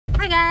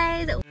Hi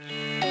guys!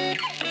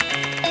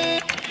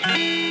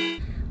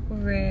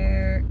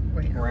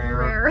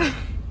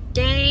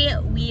 Today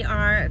we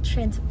are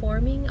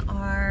transforming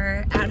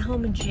our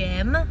at-home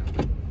gym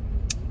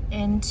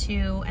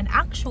into an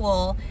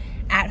actual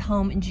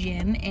at-home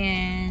gym,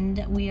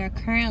 and we are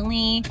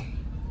currently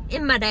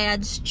in my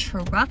dad's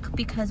truck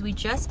because we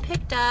just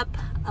picked up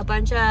a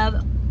bunch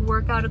of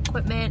workout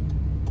equipment.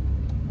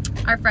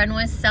 Our friend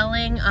was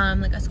selling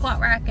like a squat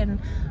rack and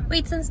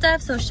weights and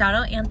stuff, so shout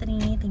out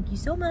Anthony, thank you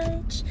so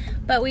much.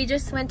 But we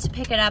just went to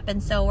pick it up,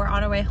 and so we're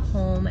on our way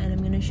home, and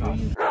I'm gonna show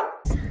you.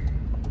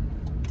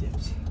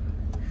 Dips.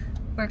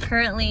 We're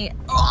currently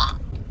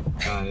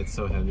God, it's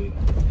so heavy.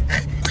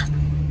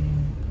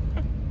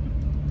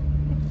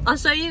 I'll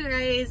show you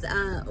guys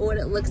what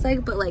it looks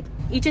like, but like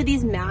each of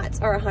these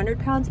mats are 100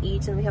 pounds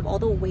each, and we have all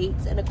the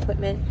weights and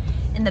equipment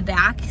in the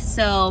back.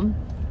 So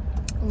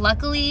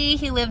luckily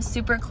he lives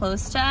super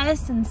close to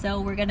us, and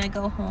so we're gonna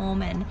go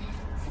home and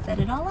set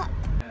it all up.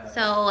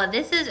 So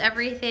this is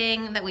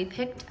everything that we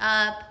picked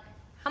up.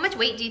 How much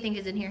weight do you think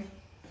is in here?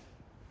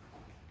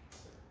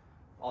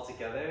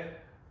 Altogether,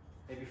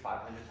 maybe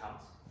 500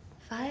 pounds.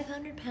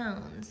 500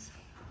 pounds.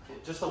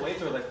 Just the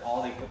weights or like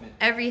all the equipment?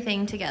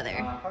 Everything together.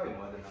 Probably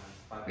more than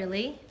that.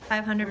 Really?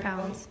 500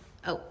 pounds?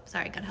 Oh,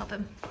 sorry, gotta help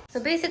him. So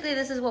basically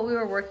this is what we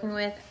were working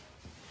with,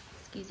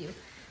 excuse you,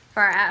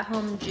 for our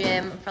at-home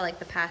gym for like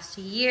the past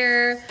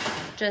year.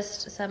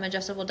 Just some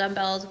adjustable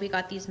dumbbells. We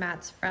got these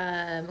mats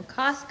from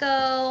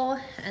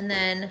Costco, and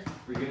then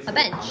a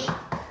bench.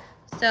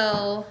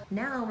 So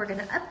now we're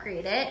gonna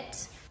upgrade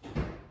it.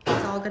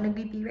 It's all gonna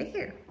be right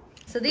here.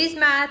 So these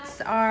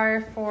mats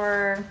are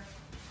for,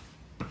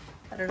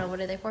 I don't know,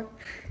 what are they for?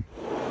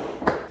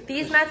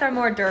 These mats are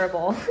more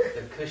durable.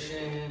 The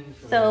cushion.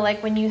 So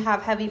like when you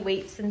have heavy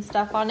weights and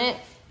stuff on it,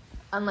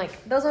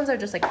 unlike those ones are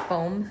just like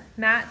foam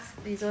mats,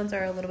 these ones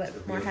are a little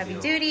bit more heavy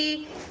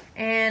duty,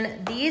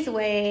 and these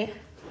weigh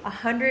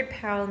 100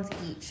 pounds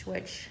each,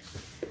 which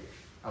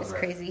is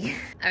crazy.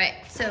 All right,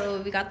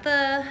 so we got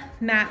the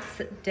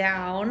mats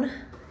down,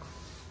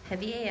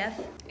 heavy AF,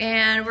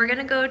 and we're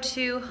gonna go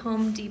to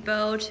Home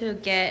Depot to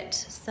get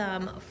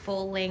some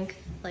full length,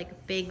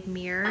 like big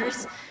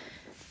mirrors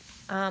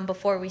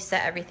before we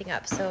set everything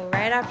up. So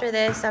right after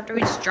this, after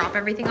we just drop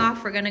everything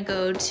off, we're gonna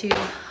go to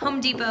Home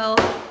Depot.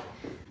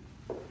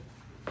 I'm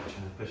trying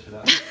to push it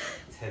up.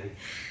 It's heavy.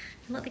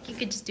 I don't think you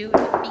could just do it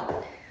with your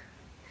feet.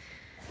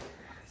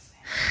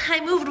 I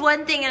moved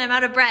one thing and I'm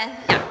out of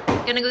breath. Yeah,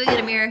 gonna go get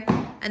a mirror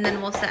and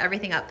then we'll set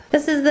everything up.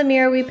 This is the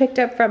mirror we picked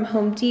up from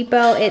Home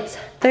Depot. It's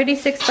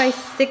 36 by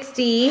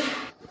 60. I'm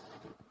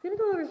gonna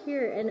go over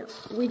here, and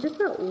we just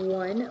got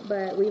one,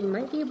 but we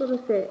might be able to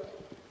fit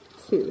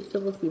two, so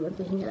we'll see once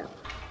we hang it up.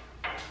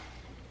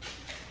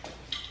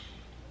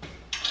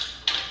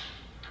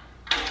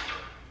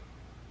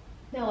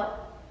 Now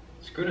what?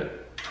 Screwed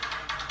it.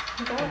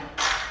 Okay.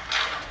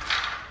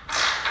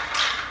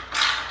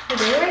 You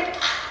did it right?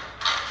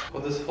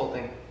 Well, this whole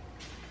thing.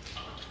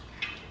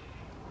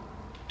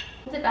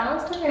 Is it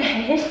balanced on your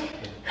head?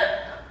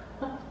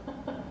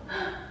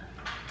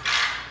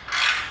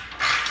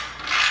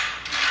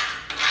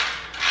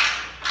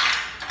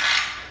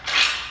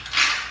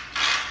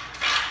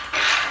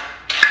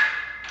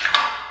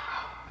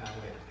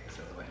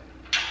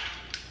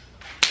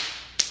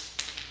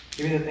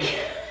 Give me the thing.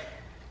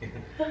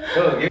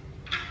 Oh, give.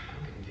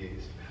 I'm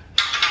confused.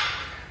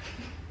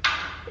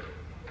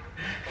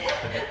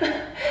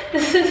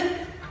 This is.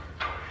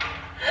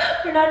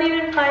 We're not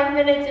even 5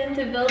 minutes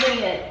into building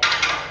it.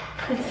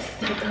 It's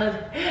still done.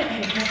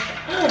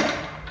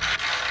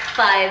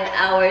 5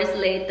 hours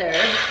later.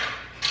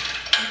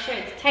 I'm sure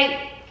it's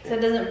tight so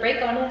it doesn't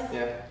break on us.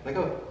 Yeah, let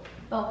go.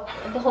 Oh,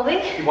 the whole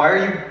thing? Why are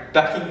you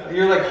backing?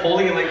 You're like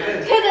holding it like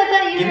this. Because I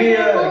thought you were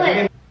gonna pull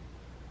it.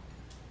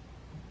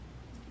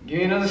 Give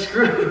me another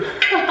screw.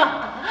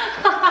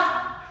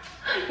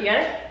 You got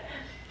it?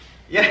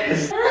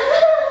 Yes.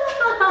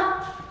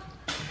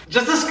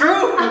 Just a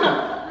screw.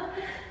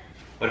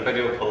 What if I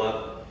do a pull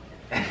up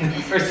and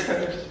the first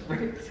time it just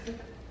breaks?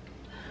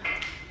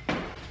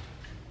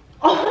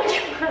 Oh my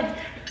god.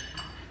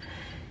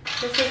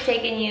 This has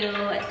taken you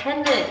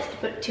 10 minutes to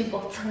put 2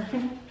 bolts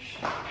on.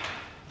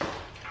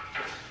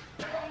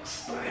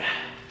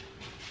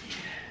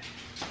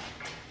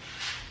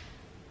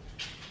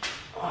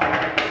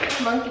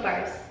 Monkey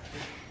bars.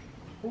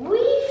 Whee!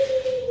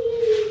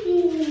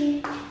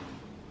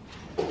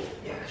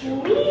 Yeah, sure.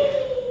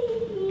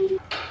 Whee!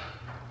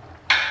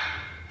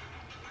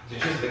 Did you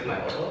just lick my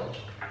elbow?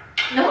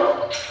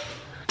 No.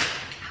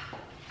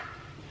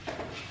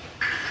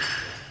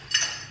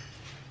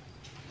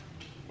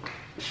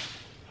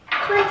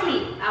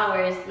 20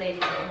 hours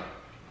later.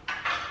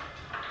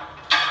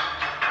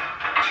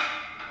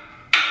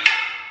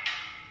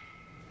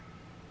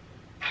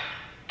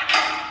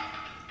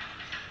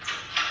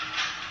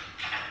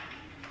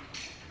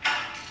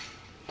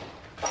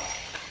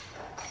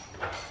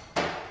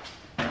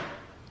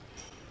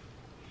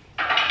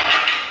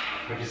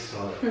 I just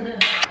saw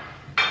it.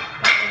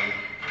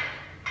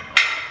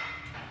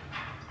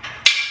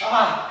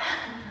 Ah!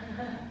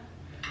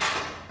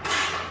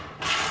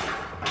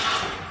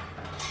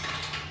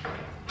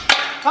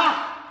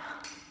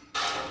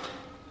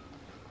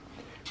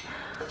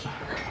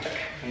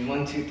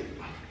 1, 2, 3.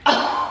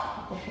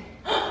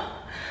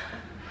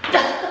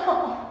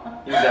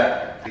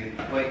 Exactly.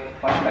 Wait,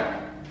 watch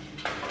back.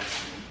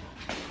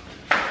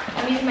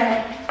 I'm using my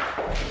head.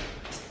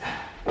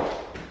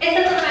 It's a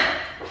little mat.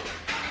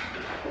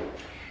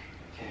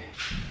 Okay.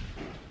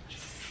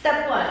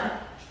 Step 1.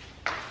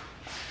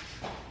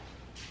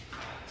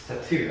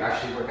 Step 2,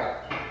 actually work out.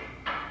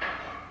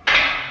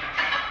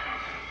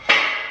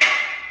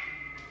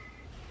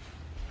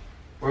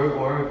 Where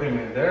are we putting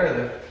it? There or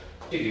there?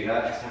 You do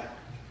that next time.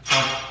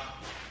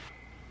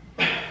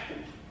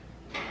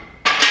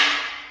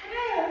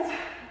 Yes.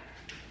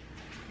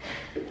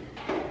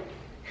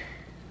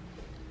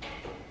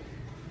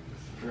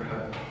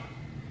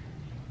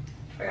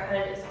 Forgot how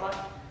to do squat.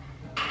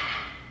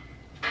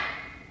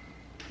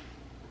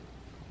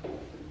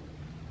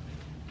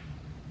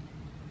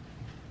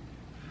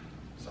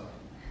 So.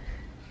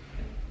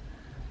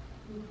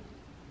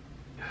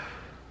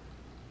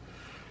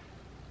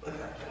 Look at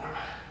that form.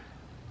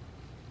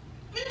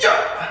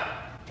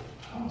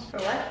 For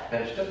what?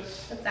 Bench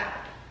dips. What's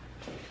that?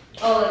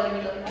 Oh, like when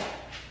you go like that.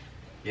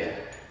 Yeah.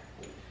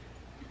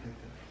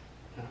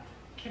 No.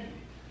 Can be.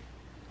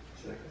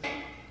 It's like this.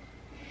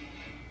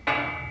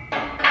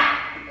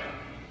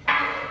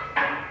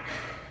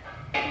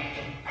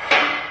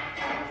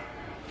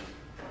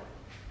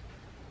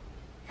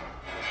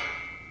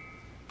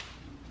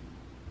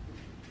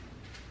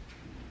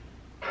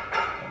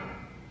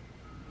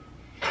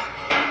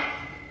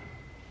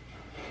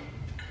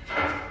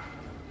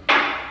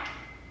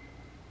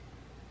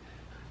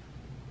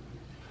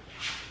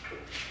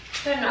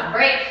 Better not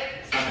break.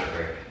 It's not gonna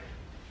break.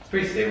 It's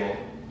pretty stable.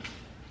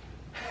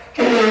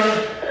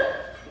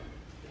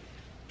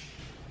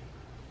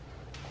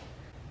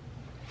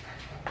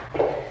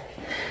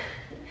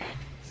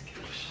 Let's give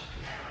it a shot.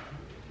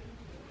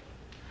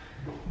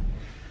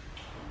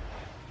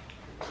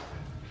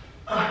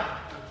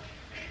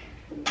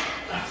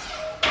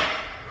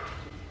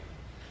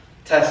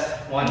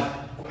 Test 1.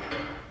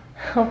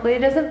 Hopefully it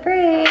doesn't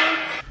break.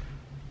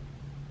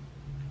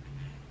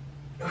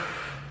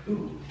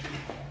 Ooh.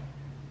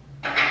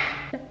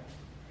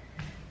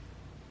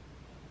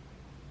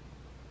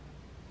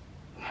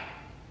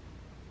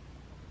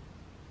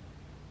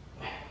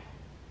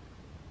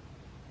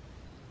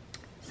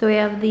 So we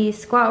have the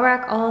squat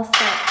rack all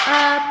set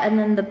up, and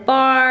then the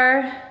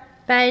bar,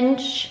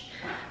 bench.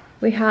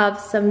 We have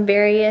some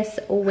various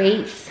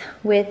weights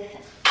with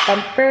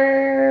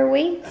bumper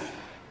weights,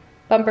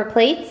 bumper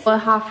plates. We'll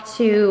have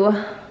to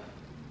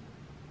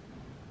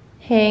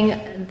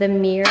hang the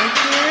mirror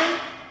here.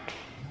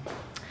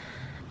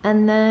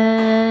 And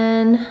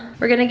then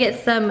we're gonna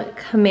get some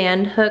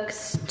command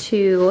hooks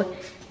to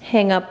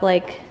hang up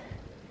like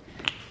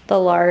the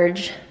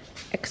large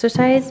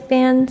exercise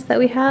bands that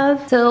we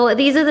have. So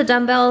these are the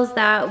dumbbells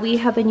that we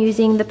have been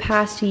using the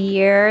past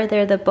year.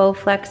 They're the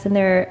Bowflex and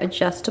they're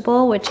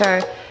adjustable, which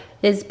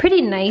is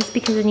pretty nice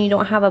because then you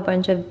don't have a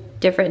bunch of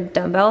different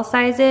dumbbell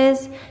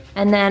sizes.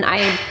 And then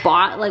I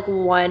bought like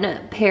one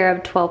pair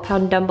of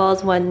 12-pound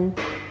dumbbells when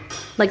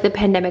like the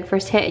pandemic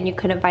first hit and you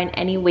couldn't find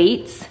any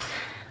weights.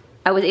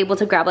 I was able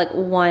to grab like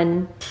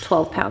one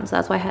 12-pound, so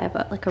that's why I have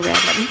like a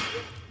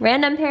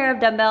random pair of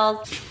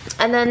dumbbells.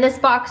 And then this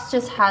box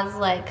just has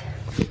like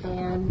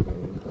bands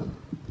and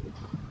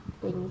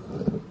things,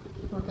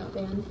 workout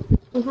bands.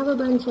 We have a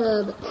bunch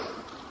of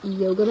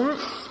yoga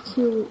mats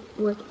to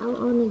work out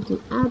on and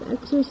do ab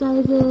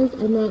exercises.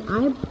 And then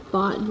I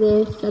bought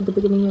this at the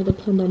beginning of the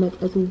pandemic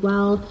as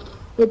well.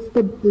 It's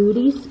the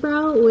Booty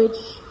Sprout, which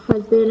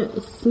has been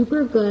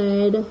super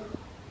good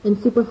and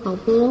super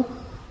helpful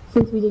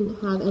since we didn't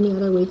have any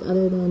other weights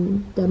other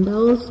than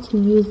dumbbells to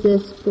use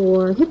this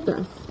for hip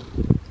thrusts.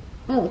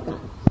 I like that.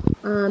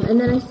 And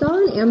then I saw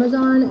on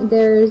Amazon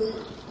there's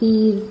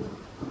these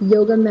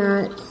yoga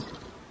mat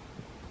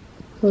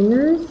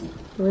hangers.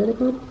 What are they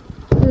called?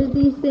 There's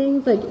these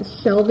things like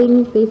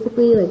shelving,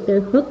 basically, like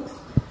they're hooks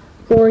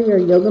for your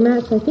yoga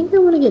mat. So I think I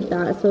want to get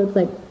that so it's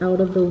like out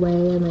of the way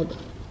and like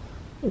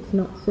it's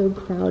not so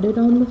crowded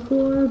on the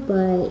floor.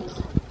 But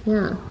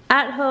yeah.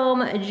 At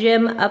home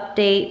gym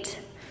update.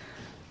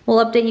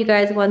 We'll update you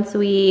guys once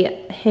we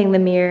hang the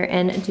mirror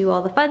and do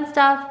all the fun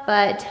stuff,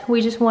 but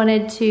we just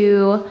wanted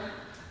to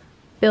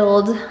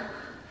build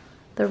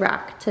the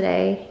rack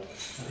today.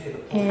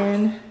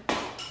 And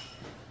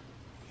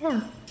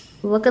yeah,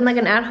 looking like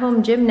an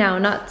at-home gym now,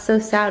 not so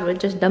sad with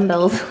just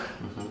dumbbells.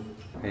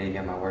 Ready to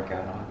get my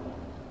workout on.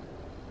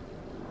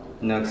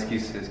 No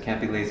excuses,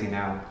 can't be lazy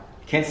now.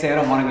 Can't say I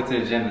don't want to go to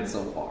the gym, it's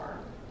so far.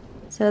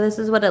 So this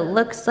is what it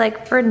looks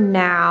like for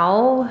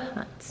now.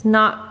 It's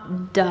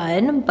not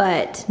done,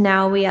 but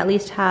now we at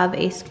least have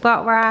a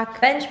squat rack,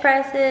 bench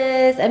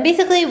presses, and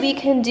basically we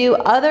can do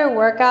other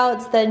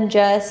workouts than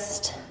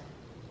just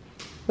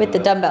with the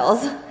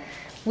dumbbells.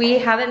 We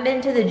haven't been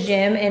to the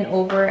gym in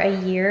over a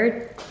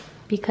year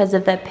because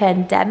of the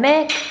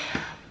pandemic,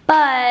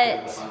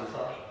 but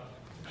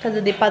because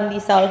of the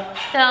pandesal.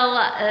 So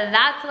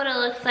that's what it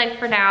looks like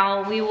for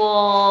now. We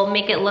will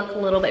make it look a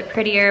little bit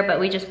prettier, but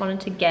we just wanted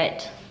to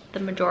get the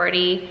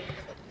majority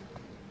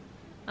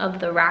of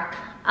the rack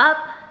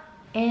up.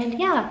 And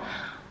yeah,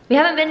 we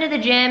haven't been to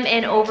the gym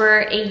in over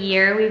a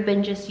year. We've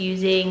been just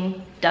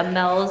using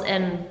dumbbells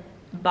and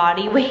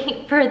body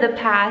weight for the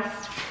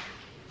past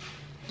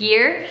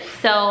year.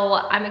 So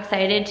I'm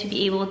excited to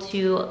be able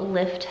to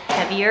lift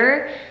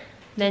heavier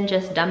than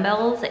just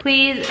dumbbells.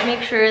 Please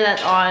make sure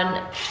that's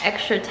on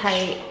extra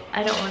tight.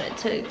 I don't want it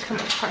to come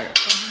apart.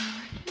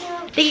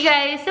 Thank you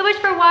guys so much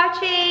for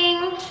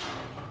watching.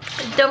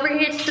 Don't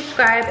forget to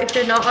subscribe if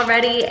you're not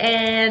already,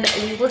 and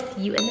we will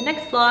see you in the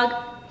next vlog.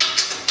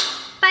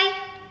 Bye.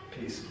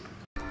 Peace.